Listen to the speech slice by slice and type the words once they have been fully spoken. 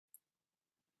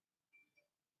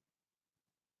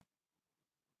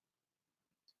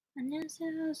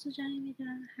안녕하세요, 수정입니다.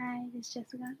 Hi, this is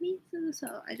Jessica Mitsu.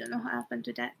 So I don't know what happened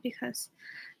to that because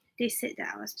they said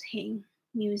that I was playing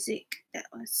music that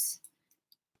was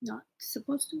not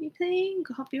supposed to be playing,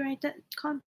 copyrighted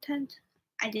content.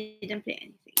 I didn't play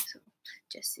anything, so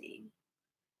just saying.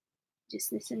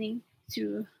 Just listening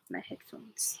through my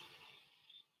headphones.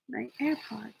 My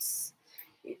AirPods.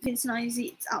 If it's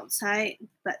noisy, it's outside,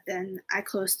 but then I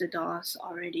closed the doors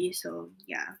already, so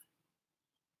yeah.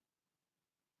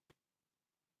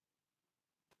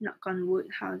 Knock on wood,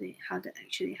 how that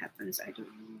actually happens, I don't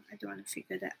know. I don't want to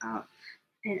figure that out.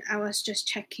 And I was just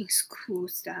checking school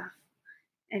stuff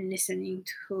and listening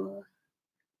to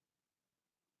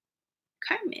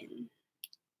Carmen.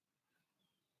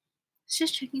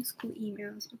 Just checking school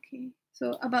emails, okay?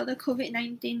 So about the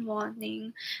COVID-19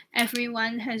 warning,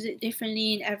 everyone has it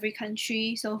differently in every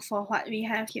country. So for what we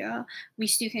have here, we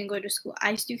still can go to school.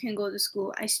 I still can go to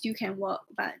school. I still can work,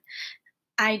 but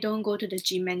I don't go to the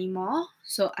gym anymore,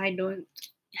 so I don't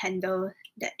handle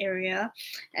that area.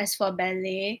 As for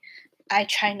ballet, I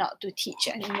try not to teach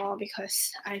anymore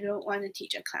because I don't want to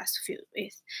teach a class filled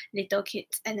with little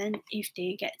kids. And then if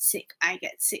they get sick, I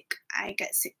get sick. I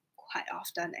get sick quite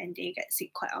often, and they get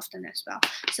sick quite often as well.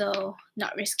 So,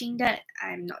 not risking that,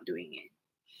 I'm not doing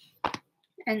it.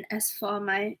 And as for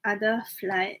my other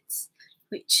flights,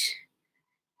 which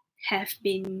have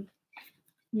been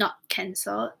not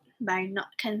cancelled, by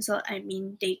not cancelled, I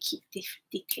mean they keep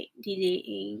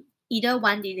delaying, either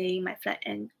one delaying my flight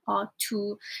and or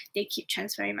two they keep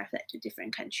transferring my flight to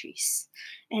different countries,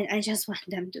 and I just want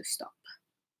them to stop.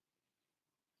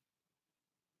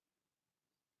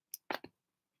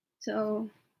 So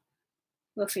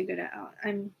we'll figure that out.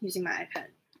 I'm using my iPad.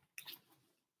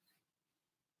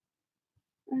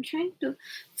 I'm trying to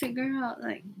figure out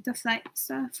like the flight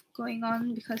stuff going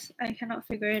on because I cannot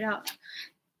figure it out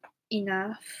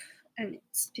enough and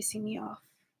it's pissing me off.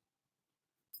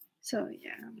 So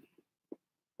yeah.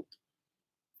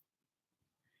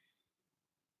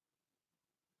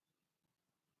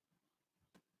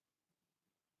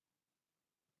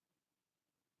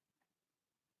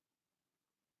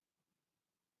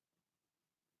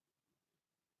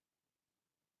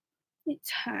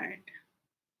 It's hard.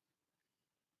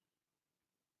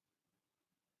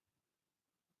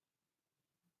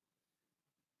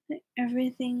 Like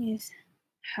everything is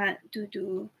hard to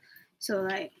do. So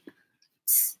like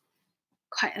it's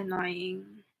quite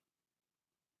annoying.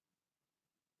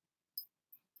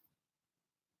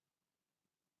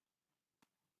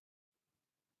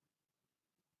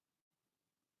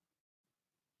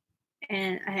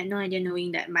 And I had no idea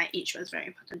knowing that my age was very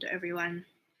important to everyone.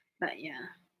 But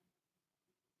yeah.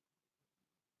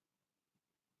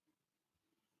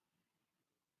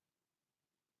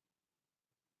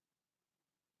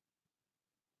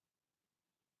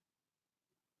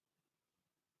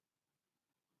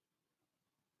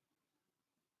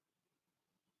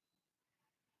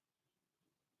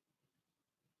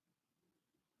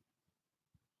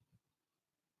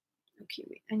 Okay,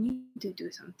 wait. I need to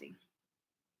do something.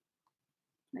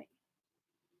 Like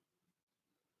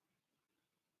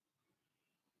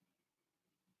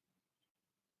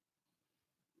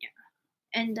yeah.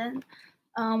 And then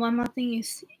one more thing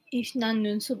is if 난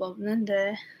눈썹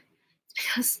없는데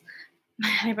because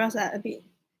my eyebrows are a bit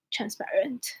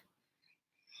transparent.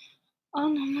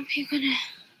 너무 피곤해.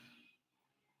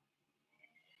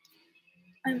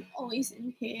 I'm always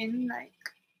in pain, like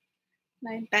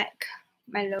my back,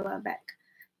 my lower back,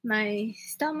 my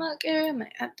stomach area, my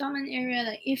abdomen area.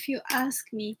 Like if you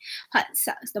ask me what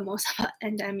sucks the most about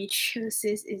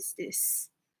endometriosis is this.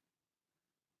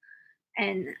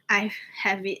 And I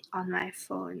have it on my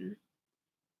phone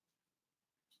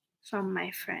from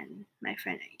my friend. My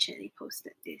friend actually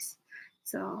posted this.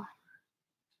 So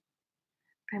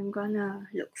I'm gonna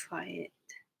look for it.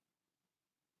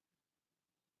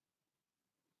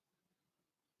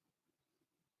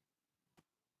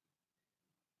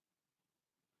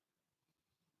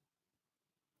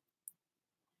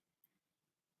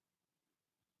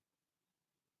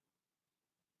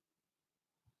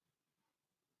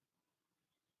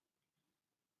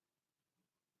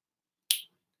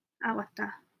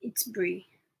 Awata. It's Brie.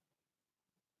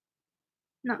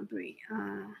 Not Brie.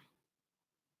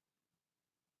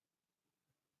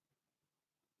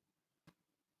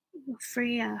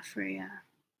 Freya.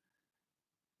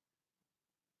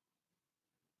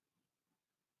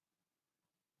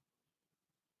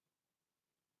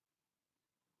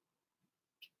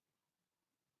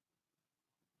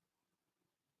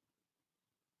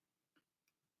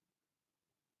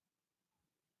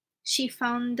 She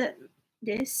found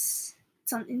this.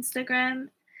 It's on Instagram,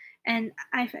 and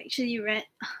I've actually read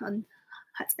on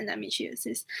what's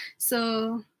endometriosis.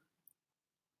 So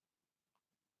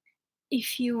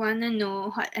if you want to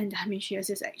know what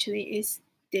endometriosis actually is,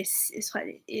 this is what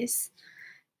it is.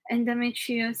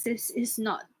 Endometriosis is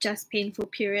not just painful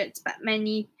periods, but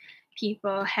many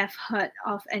people have heard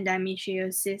of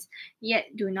endometriosis yet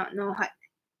do not know what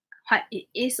it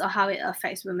is or how it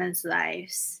affects women's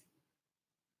lives.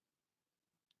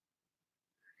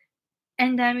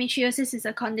 Endometriosis is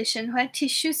a condition where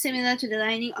tissue similar to the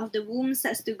lining of the womb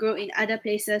starts to grow in other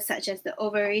places such as the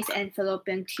ovaries and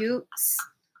fallopian tubes.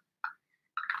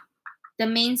 The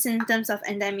main symptoms of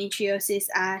endometriosis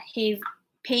are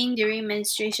pain during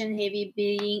menstruation, heavy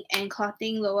bleeding and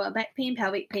clotting, lower back pain,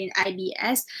 pelvic pain,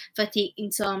 IBS, fatigue,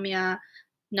 insomnia,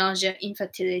 nausea,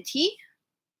 infertility.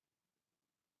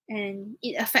 And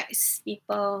it affects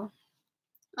people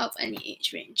of any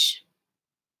age range.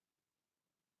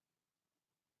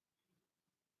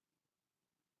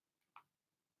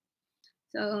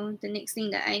 So the next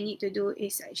thing that I need to do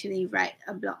is actually write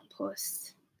a blog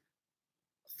post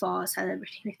for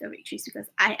celebrating little victories, because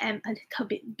I am a little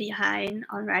bit behind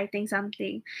on writing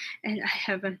something and I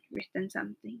haven't written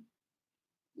something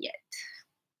yet.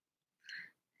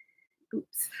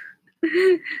 Oops.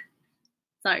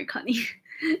 Sorry, Connie.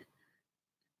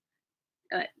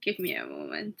 Give me a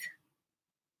moment.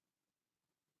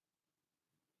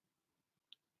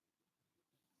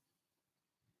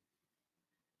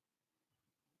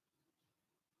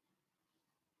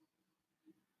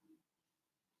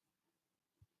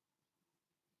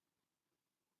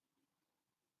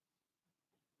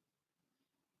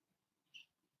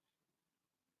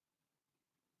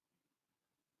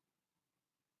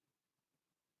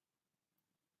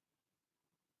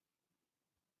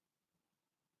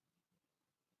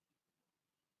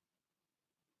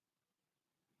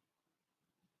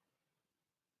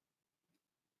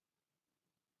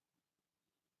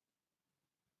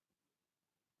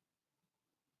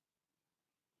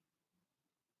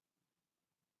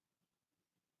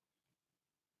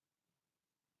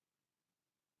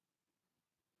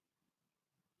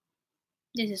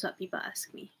 This is what people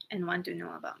ask me and want to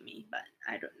know about me, but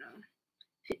I don't know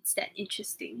if it's that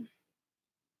interesting.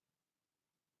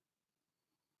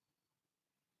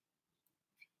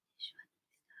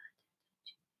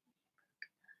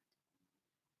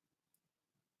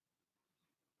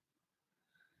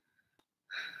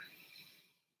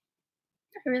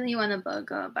 I really want a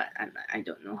burger, but I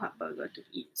don't know what burger to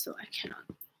eat, so I cannot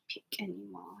pick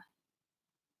anymore.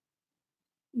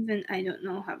 Even I don't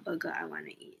know what burger I want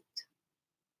to eat.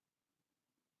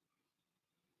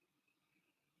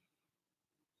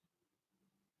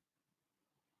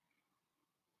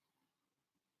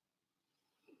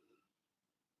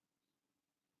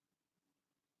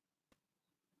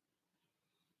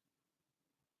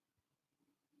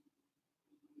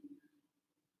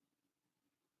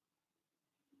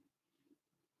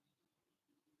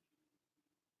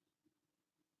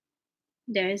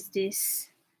 There's this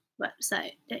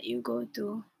website that you go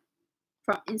to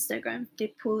from Instagram. They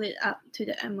pull it up to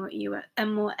the MOH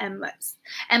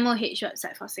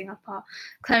website for Singapore.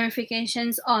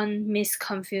 Clarifications on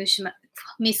misconfusions.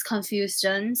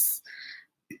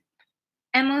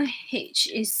 MOH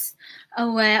is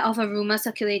aware of a rumor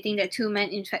circulating that 2 men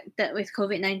infected with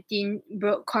COVID-19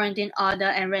 broke quarantine order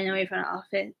and ran away from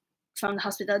the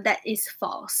hospital. That is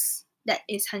false. That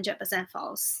is 100%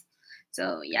 false.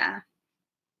 So yeah.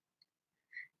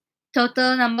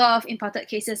 Total number of imported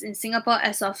cases in Singapore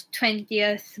as of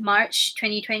 20th March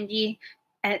 2020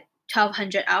 at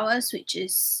 1200 hours, which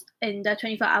is in the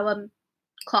 24-hour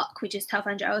clock, which is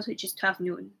 1200 hours, which is 12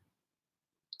 noon.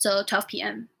 So 12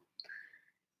 p.m.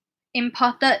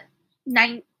 Imported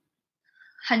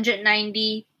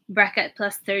 990 bracket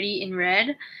plus 30 in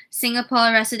red.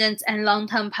 Singapore residents and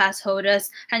long-term pass holders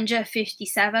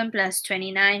 157 plus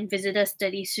 29. Visitors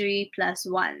 33 plus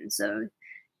 1. So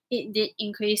it did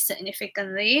increase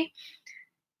significantly.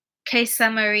 Case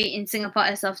summary in Singapore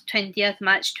as of 20th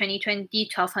March 2020,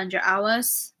 1200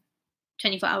 hours,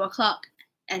 24-hour clock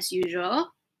as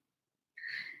usual.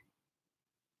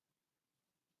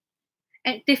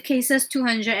 Active cases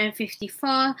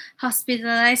 254,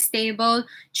 hospitalized stable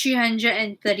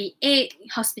 338,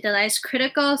 hospitalized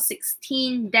critical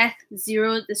 16, death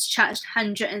 0, discharged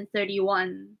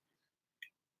 131.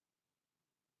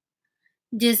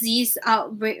 Disease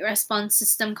outbreak response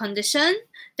system condition,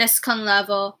 DESCON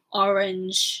level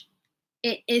orange.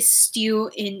 It is still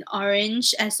in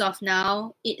orange as of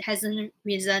now. It hasn't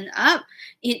risen up.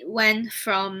 It went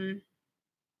from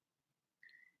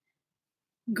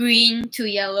green to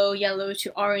yellow, yellow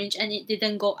to orange, and it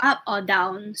didn't go up or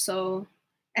down. So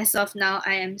as of now,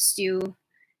 I am still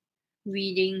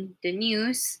reading the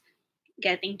news,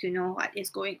 getting to know what is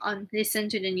going on. Listen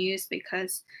to the news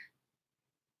because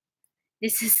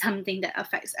this is something that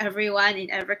affects everyone in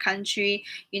every country.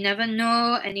 You never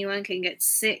know, anyone can get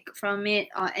sick from it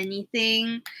or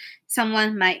anything.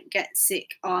 Someone might get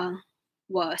sick or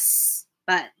worse,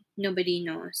 but nobody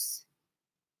knows.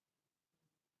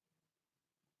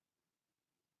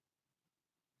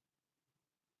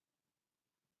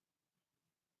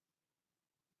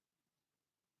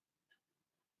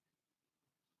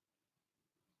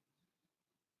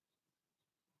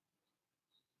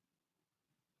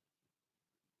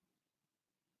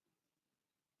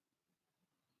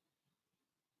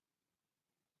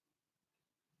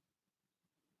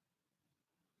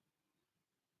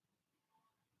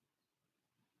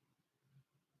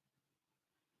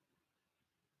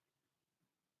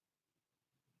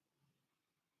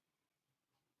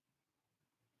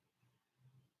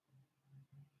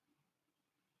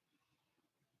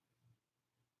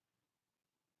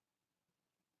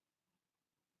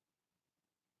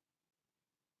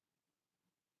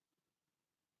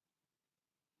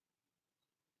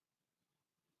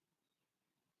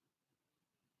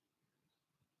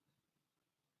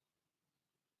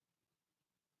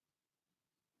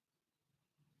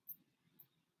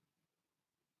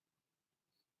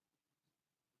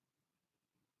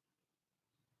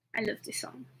 I love this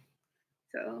song.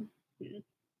 So, yeah,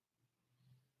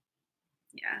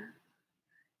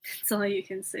 that's all you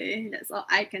can say. That's all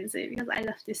I can say because I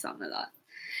love this song a lot.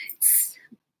 It's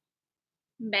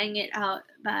Bang It Out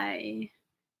by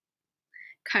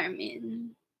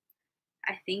Carmen.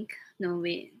 I think. No,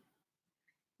 wait.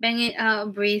 Bang It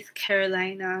Out, Breathe,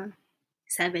 Carolina,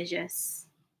 Savages.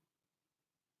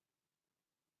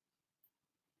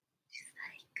 She's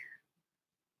like,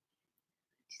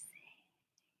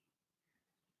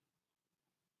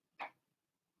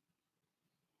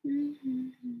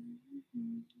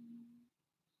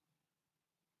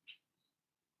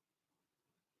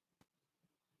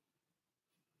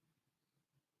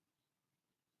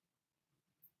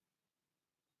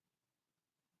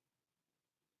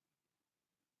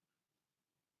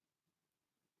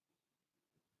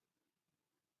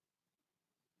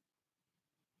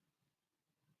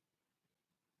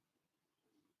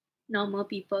 normal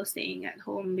people staying at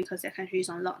home because their country is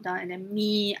on lockdown, and then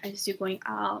me, I'm still going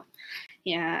out.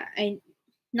 Yeah, I'm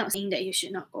not saying that you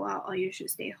should not go out or you should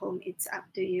stay home. It's up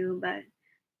to you, but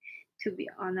to be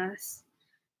honest,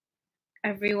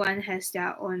 everyone has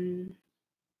their own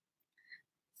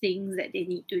things that they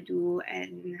need to do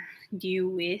and deal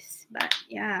with. But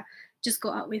yeah, just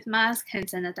go out with mask, hand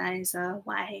sanitizer,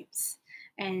 wipes.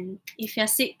 And if you're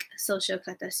sick, social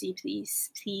courtesy, please,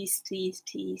 please, please,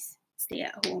 please stay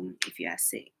at home if you are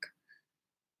sick.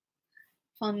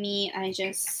 For me, I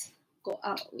just go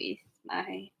out with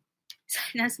my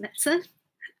sinus medicine.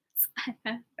 I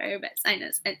have very bad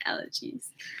sinus and allergies.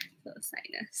 So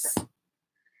sinus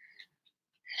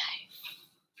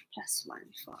 +1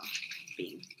 for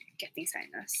getting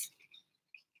sinus.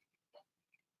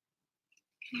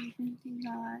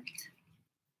 Not.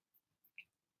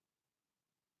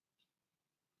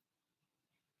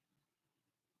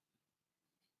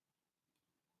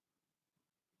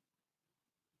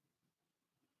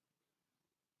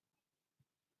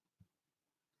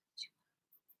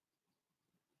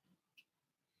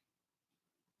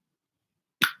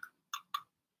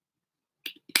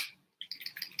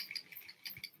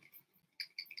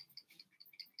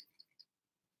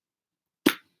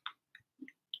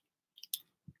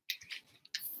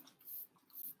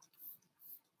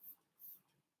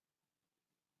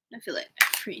 I feel like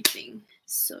everything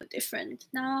is so different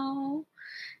now.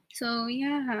 So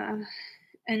yeah.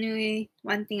 Anyway,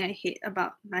 one thing I hate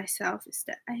about myself is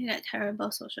that I get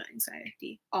terrible social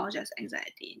anxiety or just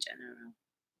anxiety in general.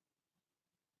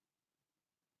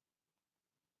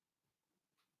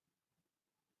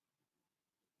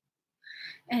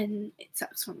 And it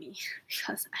sucks for me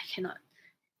because I cannot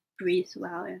breathe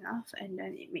well enough and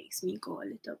then it makes me go a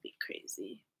little bit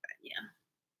crazy. But yeah.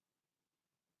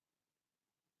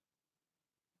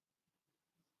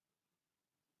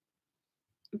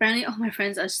 Apparently all my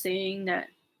friends are saying that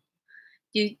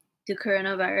due to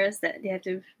coronavirus that they have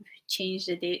to change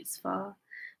the dates for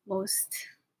most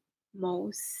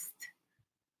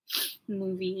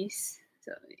movies.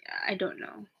 So yeah, I don't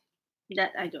know.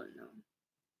 That I don't know.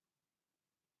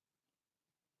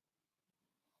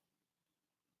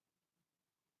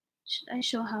 Should I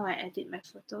show how I edit my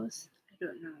photos? I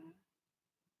don't know.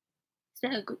 Is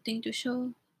that a good thing to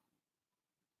show?